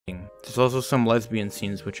There's also some lesbian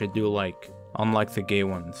scenes which I do like, unlike the gay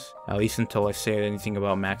ones. At least until I say anything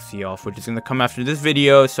about Max the Elf, which is gonna come after this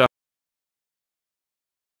video, so...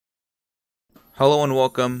 Hello and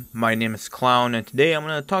welcome, my name is Clown, and today I'm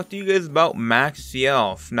gonna talk to you guys about Max the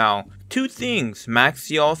Elf. Now, two things. Max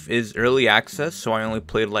the Elf is early access, so I only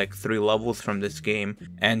played like 3 levels from this game.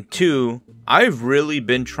 And 2, I've really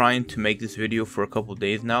been trying to make this video for a couple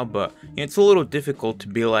days now, but it's a little difficult to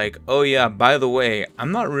be like, oh yeah, by the way,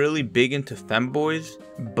 I'm not really big into Femboys,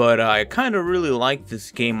 but I kind of really like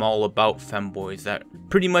this game all about Femboys that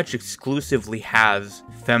pretty much exclusively has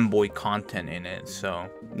femboy content in it. So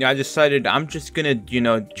yeah, I decided I'm just gonna,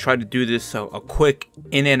 try to do this a quick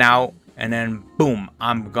in and out, and then boom,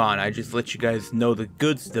 I'm gone. I just let you guys know the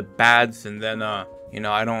goods, the bads, and then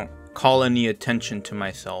I don't call any attention to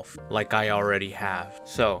myself like I already have.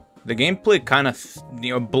 So the gameplay kind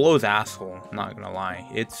of blows asshole, not gonna lie.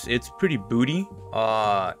 It's pretty booty.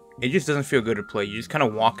 It just doesn't feel good to play. You just kind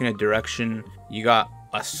of walk in a direction. You got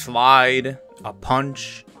a slide, a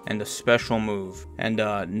punch, and a special move, and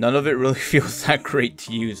none of it really feels that great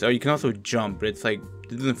to use. Oh, you can also jump, but it's like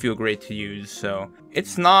it doesn't feel great to use, so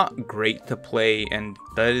it's not great to play. And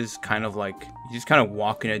that is kind of like you just kind of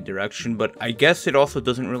walk in a direction. But I guess it also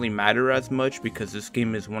doesn't really matter as much because this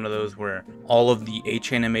game is one of those where all of the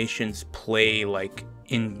H animations play like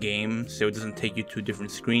in game, so it doesn't take you to a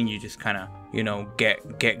different screen. You just kind of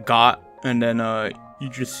get got, and then you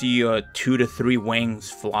just see 2 to 3 wings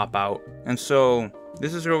flop out. And so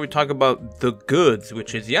this is where we talk about the goods,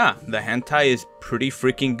 which is, yeah, the hentai is pretty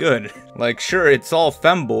freaking good. Like, sure, it's all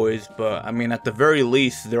femboys, but I mean, at the very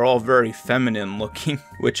least, they're all very feminine looking,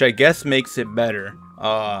 which I guess makes it better.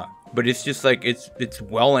 But it's just like, it's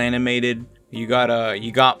well animated. You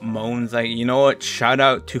got moans. Like, you know what? Shout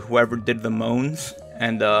out to whoever did the moans.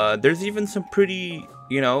 And there's even some pretty,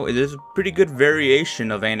 there's a pretty good variation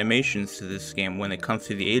of animations to this game when it comes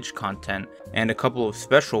to the age content, and a couple of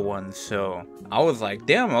special ones. So I was like,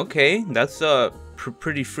 damn, okay, that's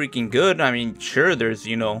pretty freaking good. I mean, sure, there's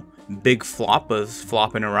big floppas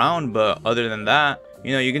flopping around, but other than that,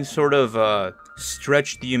 you can sort of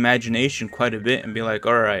stretch the imagination quite a bit and be like,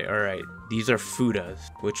 all right, these are fudas,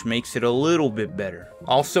 which makes it a little bit better.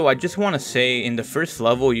 Also, I just want to say, in the first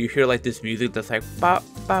level, you hear like this music that's like pop,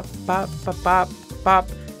 pop, pop, pop, pop, pop.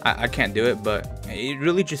 I can't do it, but it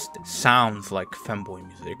really just sounds like femboy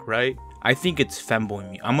music, right? I think it's femboy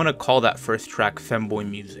music. I'm gonna call that first track femboy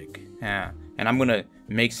music. Yeah, and I'm gonna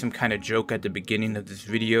make some kind of joke at the beginning of this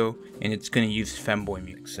video, and it's gonna use femboy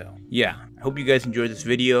music. So yeah, I hope you guys enjoyed this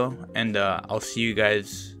video, and I'll see you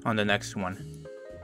guys on the next one.